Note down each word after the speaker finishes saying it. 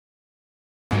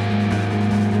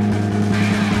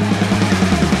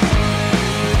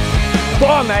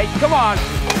on, mate, come on.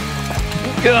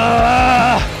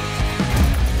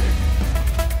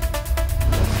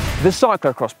 The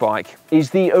cyclocross bike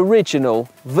is the original,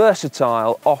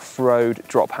 versatile off-road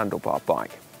drop handlebar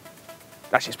bike.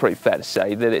 Actually, it's pretty fair to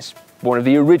say that it's one of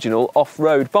the original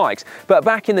off-road bikes. But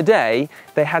back in the day,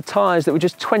 they had tyres that were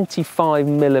just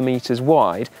 25mm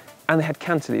wide, and they had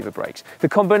cantilever brakes, the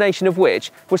combination of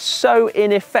which was so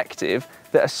ineffective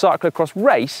that a cyclocross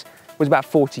race was about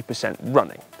 40%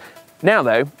 running. Now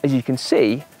though, as you can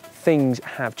see, things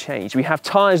have changed. We have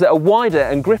tyres that are wider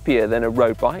and grippier than a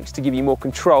road bike's to give you more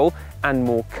control and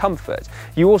more comfort.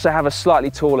 You also have a slightly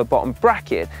taller bottom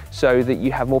bracket so that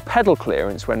you have more pedal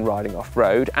clearance when riding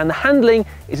off-road, and the handling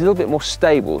is a little bit more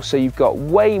stable, so you've got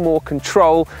way more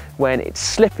control when it's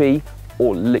slippy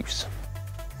or loose.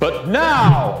 But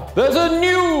now, there's a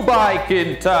new bike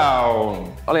in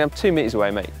town. Ollie, I'm 2 metres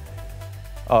away, mate.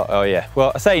 Oh yeah,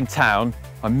 well I say in town,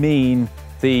 I mean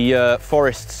the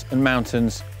forests and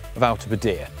mountains of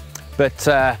Alta.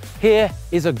 But here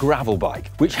is a gravel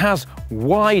bike which has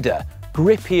wider,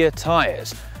 grippier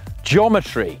tyres,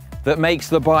 geometry that makes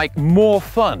the bike more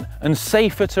fun and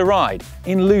safer to ride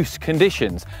in loose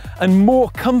conditions, and more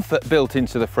comfort built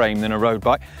into the frame than a road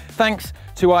bike, thanks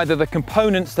to either the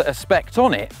components that are spec'd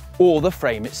on it or the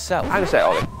frame itself. How do you say it,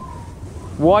 Ollie?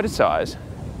 Wider tyres,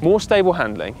 more stable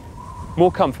handling,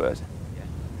 more comfort.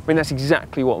 I mean, that's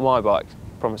exactly what my bike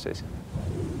promises.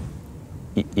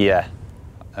 Yeah.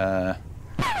 Yeah,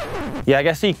 I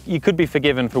guess you could be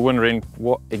forgiven for wondering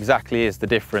what exactly is the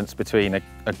difference between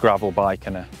a gravel bike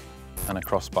and a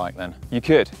cross bike then. You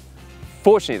could.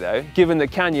 Fortunately though, given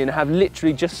that Canyon have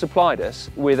literally just supplied us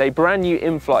with a brand new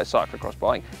in-flight cyclocross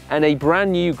bike and a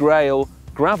brand new Grail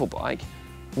gravel bike,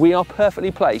 we are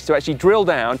perfectly placed to actually drill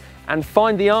down and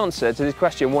find the answer to this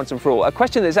question once and for all. A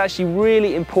question that's actually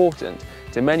really important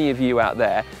to many of you out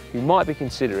there who might be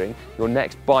considering your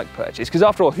next bike purchase. Because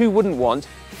after all, who wouldn't want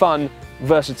fun,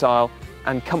 versatile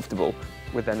and comfortable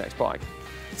with their next bike?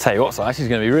 Tell you what, Si, this is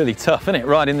going to be really tough, isn't it?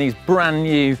 Riding these brand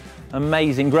new,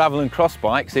 amazing gravel and cross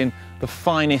bikes in the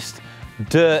finest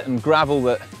dirt and gravel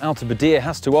that Alta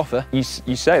has to offer. You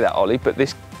say that, Ollie, but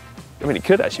this, I mean, it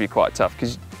could actually be quite tough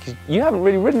because you haven't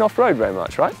really ridden off-road very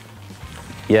much, right?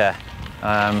 Yeah,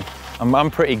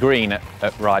 I'm pretty green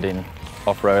at riding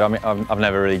off-road. I mean, I've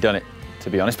never really done it, to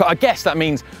be honest, but I guess that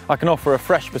means I can offer a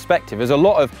fresh perspective, as a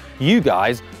lot of you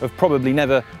guys have probably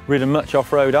never ridden much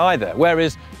off-road either,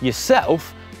 whereas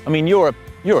yourself, I mean, you're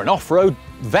an off-road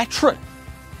veteran.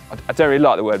 I don't really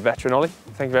like the word veteran, Ollie.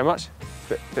 Thank you very much.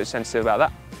 Bit sensitive about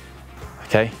that.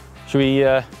 Okay, should we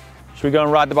go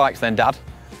and ride the bikes then, Dad?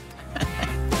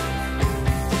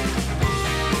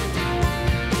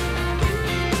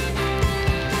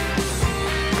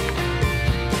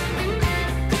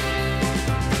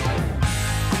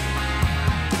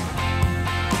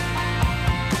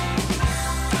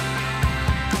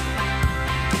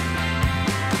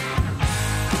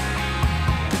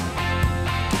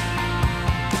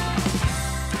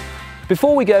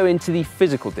 Before we go into the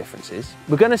physical differences,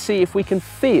 we're going to see if we can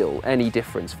feel any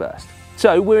difference first.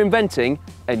 So we're inventing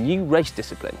a new race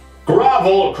discipline.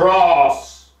 Gravel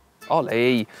cross!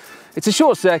 Ollie! It's a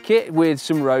short circuit with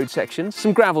some road sections,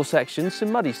 some gravel sections,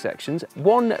 some muddy sections,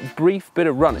 one brief bit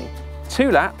of running,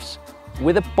 2 laps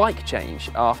with a bike change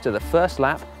after the first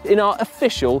lap in our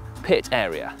official pit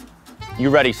area. You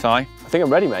ready, Si? I think I'm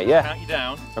ready, mate, yeah. Count you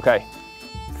down. Okay.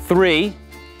 3,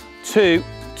 2,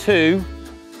 2,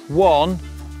 1,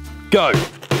 go! So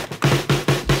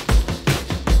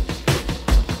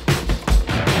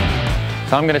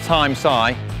I'm going to time Si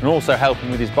and also help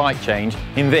him with his bike change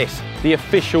in this, the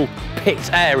official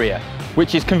pit area,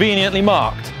 which is conveniently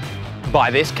marked by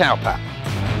this cowpat.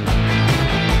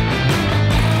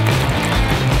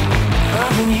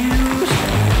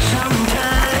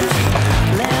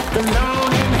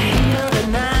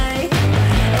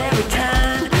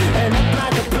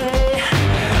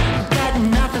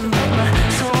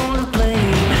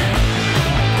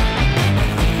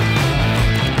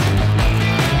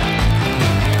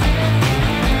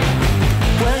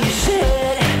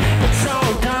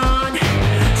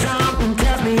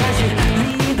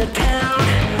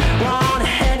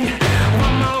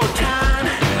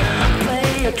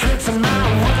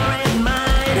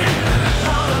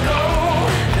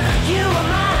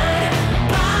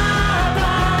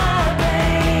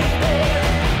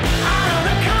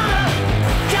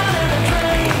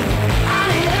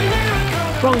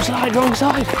 Wrong side, wrong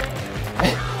side.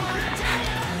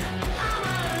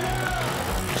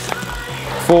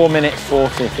 4 minutes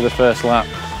 40 for the first lap.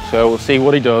 So we'll see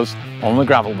what he does on the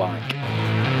gravel bike.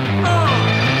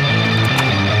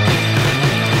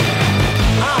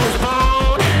 I was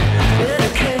born in a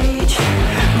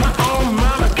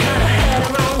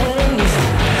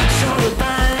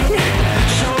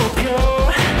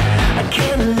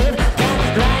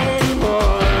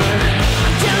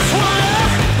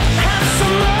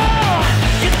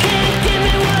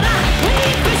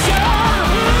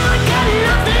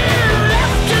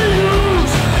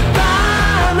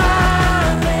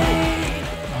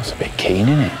keen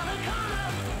in it.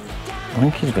 I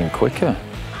think he's been quicker.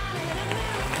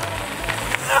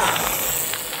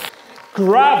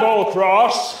 Gravel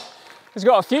cross. He's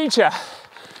got a future.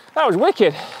 That was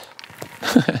wicked.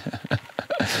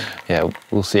 Yeah,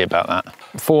 we'll see about that.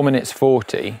 4 minutes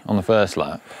 40 on the first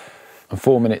lap and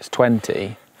 4 minutes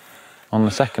 20 on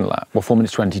the second lap. Well, 4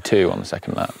 minutes 22 on the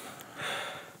second lap.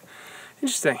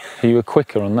 Interesting. So you were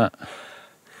quicker on that.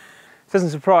 Doesn't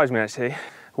surprise me actually.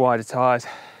 Wider tyres.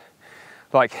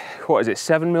 Like, what is it,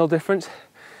 7mm difference?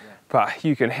 Yeah. But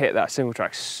you can hit that single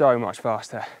track so much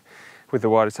faster with the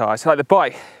wider tyres. Like the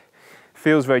bike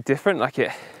feels very different, like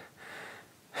it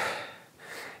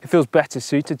feels better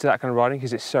suited to that kind of riding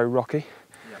because it's so rocky.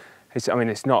 Yeah. I mean,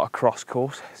 it's not a cross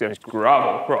course, it's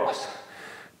gravel cross.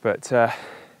 But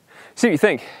see what you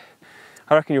think.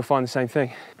 I reckon you'll find the same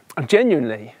thing. I'm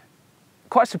genuinely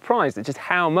quite surprised at just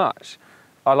how much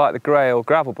I like the Grail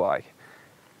gravel bike.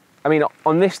 I mean,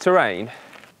 on this terrain,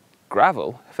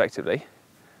 gravel, effectively,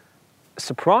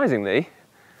 surprisingly,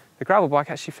 the gravel bike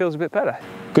actually feels a bit better.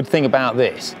 Good thing about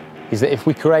this is that if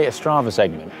we create a Strava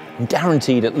segment, I'm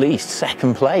guaranteed at least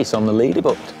second place on the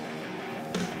leaderboard.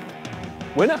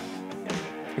 Winner.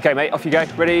 Okay, mate, off you go.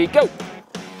 Ready, go.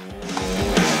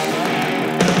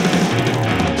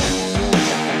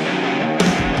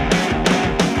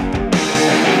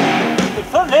 Good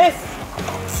fun, this.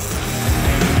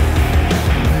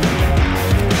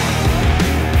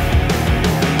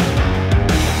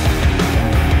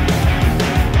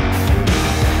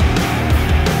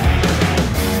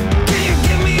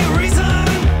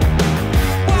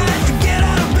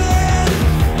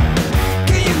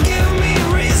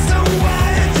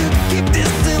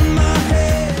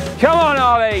 Come on,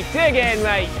 Ollie, dig in,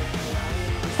 mate.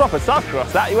 Proper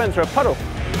cyclocross that, you went through a puddle.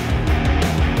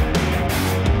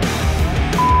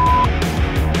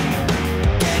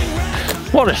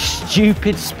 What a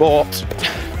stupid sport.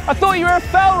 I thought you were a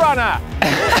fell runner.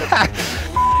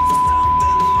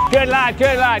 Good lad,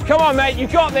 good lad. Come on, mate,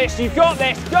 you've got this, you've got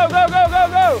this. Go, go, go, go,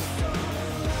 go.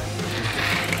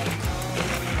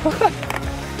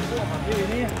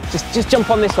 Just jump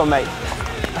on this one, mate.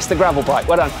 That's the gravel bike,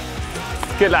 well done.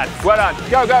 Good lad, well done.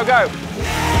 Go, go, go.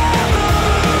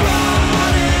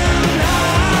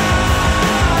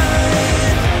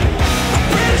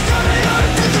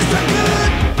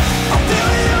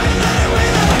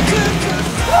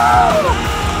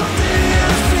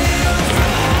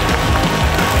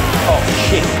 Oh,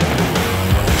 shit.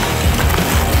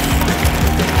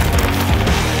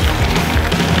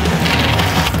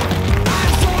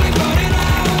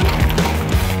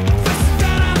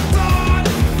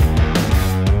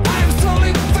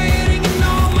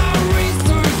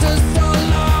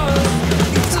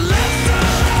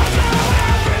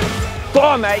 Go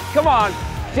on, mate, come on,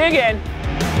 dig in.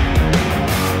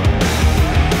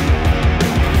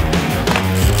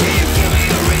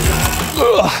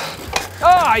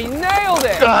 Oh, you nailed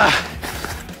it!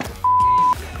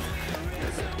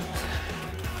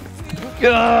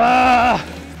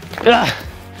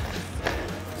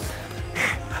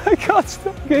 I can't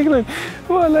stop giggling.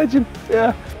 What a legend.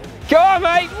 Yeah. Go on,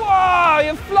 mate! Whoa,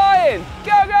 you're flying!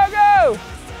 Go, go, go!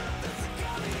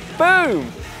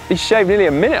 Boom! He shaved nearly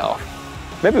a minute off.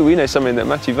 Maybe we know something that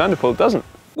Matthew van der Poel doesn't.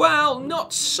 Well,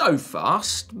 not so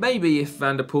fast. Maybe if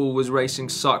Van der Poel was racing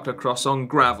cyclocross on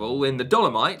gravel in the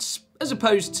Dolomites, as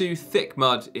opposed to thick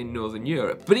mud in Northern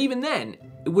Europe. But even then,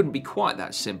 it wouldn't be quite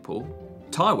that simple.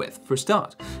 Tyre width, for a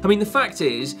start. I mean, the fact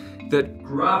is that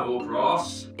gravel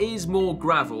cross is more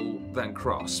gravel than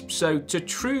cross. So to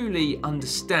truly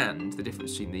understand the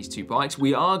difference between these two bikes,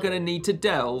 we are going to need to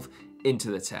delve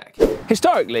into the tech.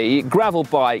 Historically, gravel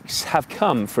bikes have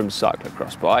come from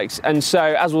cyclocross bikes, and so,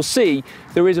 as we'll see,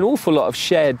 there is an awful lot of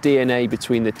shared DNA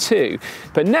between the two.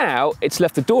 But now, it's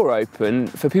left the door open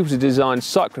for people to design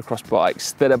cyclocross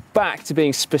bikes that are back to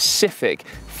being specific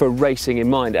for racing in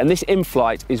mind, and this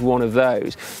in-flight is one of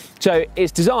those. So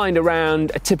it's designed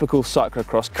around a typical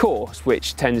cyclocross course,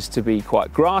 which tends to be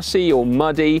quite grassy or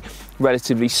muddy,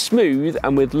 relatively smooth,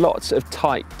 and with lots of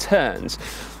tight turns.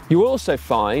 You'll also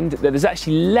find that there's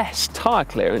actually less tyre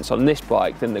clearance on this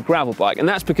bike than the gravel bike, and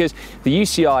that's because the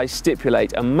UCI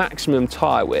stipulate a maximum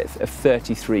tyre width of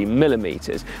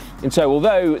 33mm. And so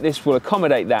although this will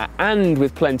accommodate that and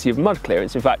with plenty of mud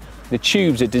clearance, in fact the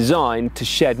tubes are designed to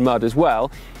shed mud as well,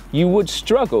 you would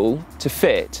struggle to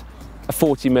fit a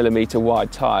 40mm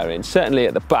wide tyre in, certainly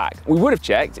at the back. We would have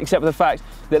checked, except for the fact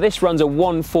that this runs a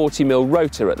 140mm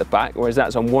rotor at the back, whereas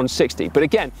that's on 160. But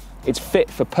again, it's fit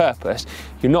for purpose.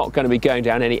 You're not going to be going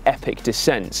down any epic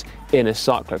descents in a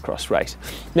cyclocross race.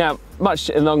 Now, much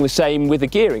along the same with the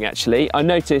gearing actually, I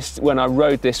noticed when I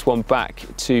rode this one back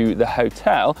to the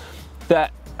hotel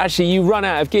that actually you run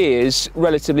out of gears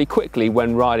relatively quickly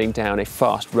when riding down a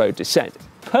fast road descent.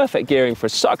 Perfect gearing for a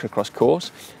cyclocross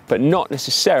course, but not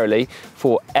necessarily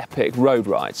for epic road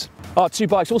rides. Our two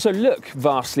bikes also look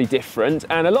vastly different,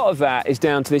 and a lot of that is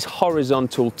down to this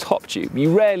horizontal top tube.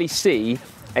 You rarely see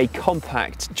a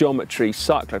compact geometry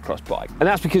cyclocross bike, and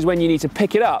that's because when you need to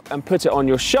pick it up and put it on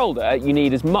your shoulder, you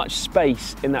need as much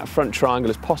space in that front triangle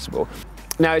as possible.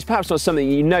 Now, it's perhaps not something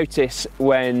you notice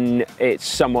when it's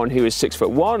someone who is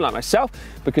 6'1" like myself,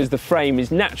 because the frame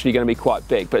is naturally going to be quite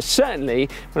big. But certainly,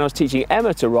 when I was teaching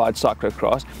Emma to ride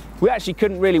cyclocross, we actually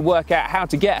couldn't really work out how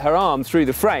to get her arm through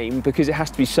the frame because it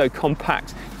has to be so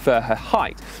compact for her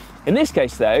height. In this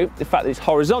case though, the fact that it's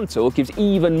horizontal gives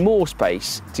even more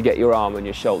space to get your arm and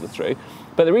your shoulder through.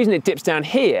 But the reason it dips down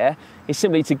here is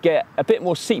simply to get a bit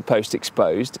more seat post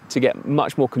exposed, to get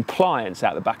much more compliance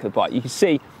out the back of the bike. You can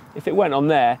see if it went on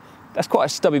there, that's quite a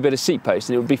stubby bit of seat post,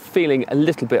 and it would be feeling a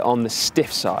little bit on the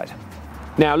stiff side.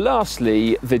 Now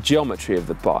lastly, the geometry of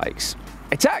the bikes.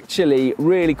 It's actually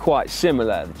really quite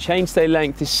similar. The chainstay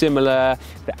length is similar,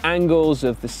 the angles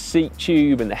of the seat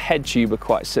tube and the head tube are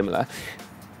quite similar.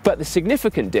 But the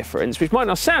significant difference, which might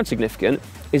not sound significant,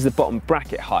 is the bottom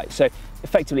bracket height. So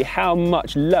effectively how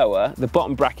much lower the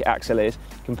bottom bracket axle is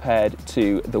compared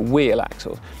to the wheel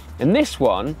axle. And this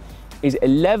one is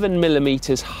 11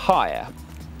 millimeters higher.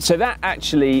 So that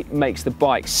actually makes the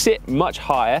bike sit much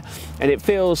higher, and it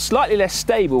feels slightly less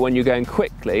stable when you're going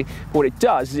quickly. What it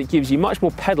does is it gives you much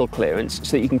more pedal clearance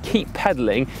so that you can keep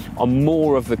pedaling on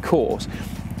more of the course.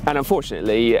 And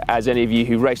unfortunately, as any of you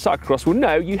who race cyclocross will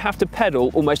know, you have to pedal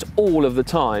almost all of the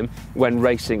time when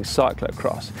racing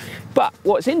cyclocross. But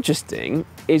what's interesting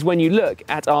is when you look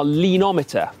at our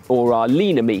leanometer or our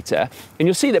leanometer, and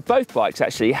you'll see that both bikes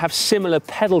actually have similar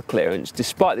pedal clearance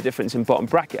despite the difference in bottom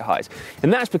bracket height.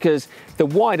 And that's because the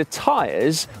wider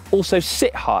tyres also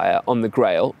sit higher on the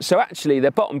grail. So actually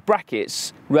their bottom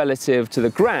brackets relative to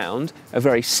the ground are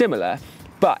very similar,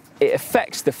 but it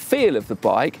affects the feel of the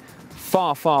bike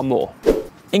far, far more.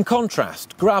 In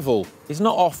contrast, gravel is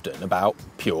not often about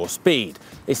pure speed.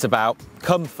 It's about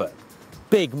comfort,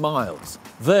 big miles,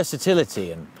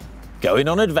 versatility, and going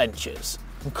on adventures.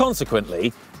 And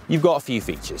consequently, you've got a few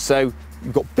features. So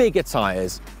you've got bigger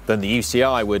tyres than the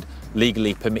UCI would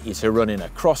legally permit you to run in a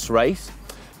cross race.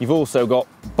 You've also got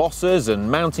bosses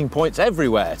and mounting points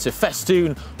everywhere to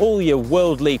festoon all your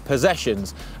worldly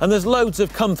possessions. And there's loads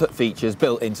of comfort features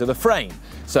built into the frame.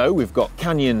 So we've got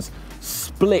Canyon's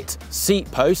split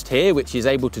seat post here, which is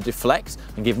able to deflect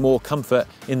and give more comfort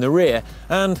in the rear.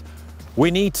 And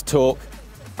we need to talk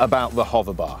about the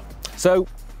hover bar. So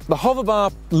the hover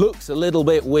bar looks a little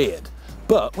bit weird,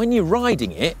 but when you're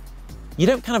riding it, you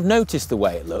don't kind of notice the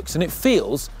way it looks, and it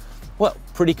feels, well,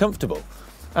 pretty comfortable.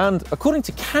 And according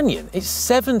to Canyon, it's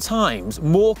 7 times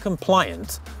more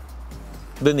compliant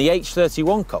than the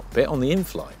H31 cockpit on the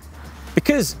in-flight.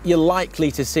 Because you're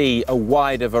likely to see a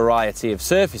wider variety of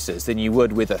surfaces than you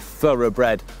would with a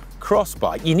thoroughbred cross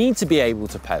bike, you need to be able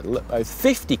to pedal at both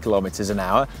 50 kilometers an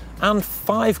hour and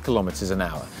 5 kilometers an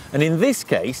hour. And in this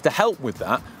case, to help with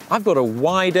that, I've got a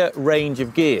wider range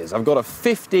of gears. I've got a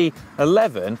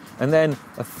 50-11 and then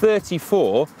a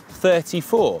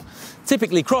 34-34.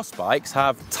 Typically, cross bikes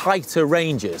have tighter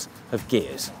ranges of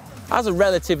gears. As a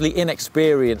relatively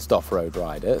inexperienced off-road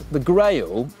rider, the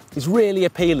Grail is really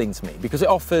appealing to me because it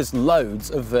offers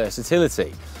loads of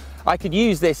versatility. I could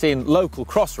use this in local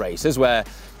cross races where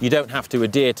you don't have to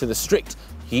adhere to the strict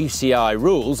UCI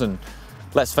rules, and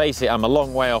let's face it, I'm a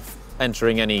long way off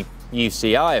entering any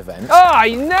UCI events. Oh,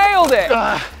 you nailed it!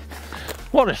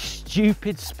 What a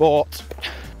stupid sport.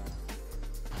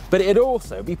 But it'd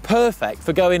also be perfect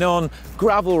for going on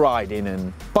gravel riding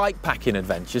and bike packing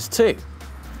adventures too.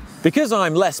 Because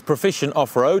I'm less proficient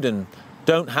off-road and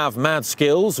don't have mad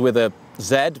skills with a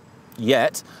Z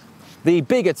yet, the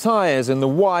bigger tyres and the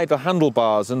wider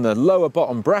handlebars and the lower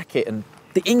bottom bracket and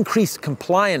the increased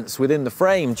compliance within the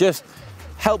frame just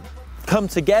help come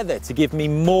together to give me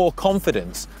more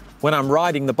confidence when I'm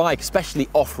riding the bike, especially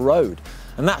off-road.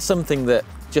 And that's something that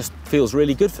just feels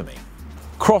really good for me.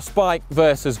 Cross bike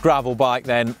versus gravel bike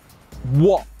then,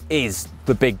 what is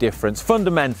the big difference?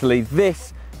 Fundamentally,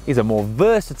 this is a more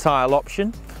versatile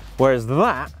option, whereas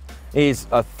that is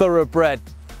a thoroughbred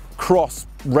cross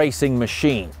racing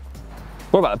machine.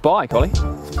 What about the bike, Ollie?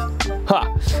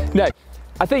 Ha! No,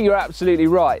 I think you're absolutely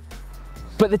right.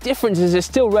 But the differences are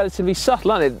still relatively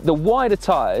subtle, aren't they? The wider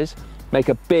tyres make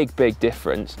a big, big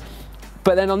difference.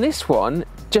 But then on this one,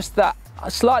 just that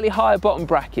slightly higher bottom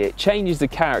bracket changes the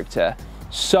character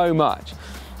so much.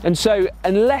 And so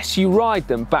unless you ride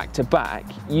them back to back,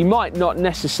 you might not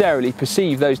necessarily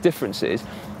perceive those differences.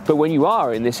 But when you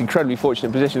are in this incredibly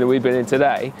fortunate position that we've been in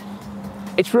today,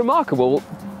 it's remarkable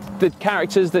the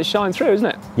characters that shine through, isn't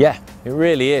it? Yeah, it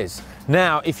really is.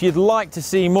 Now, if you'd like to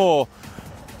see more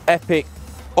epic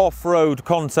off-road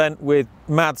content with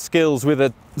mad skills with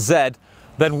a Z,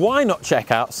 then why not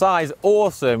check out Si's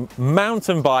awesome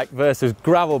mountain bike versus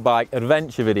gravel bike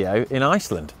adventure video in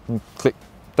Iceland? And click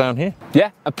down here.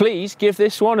 Yeah, and please give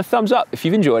this one a thumbs up if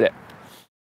you've enjoyed it.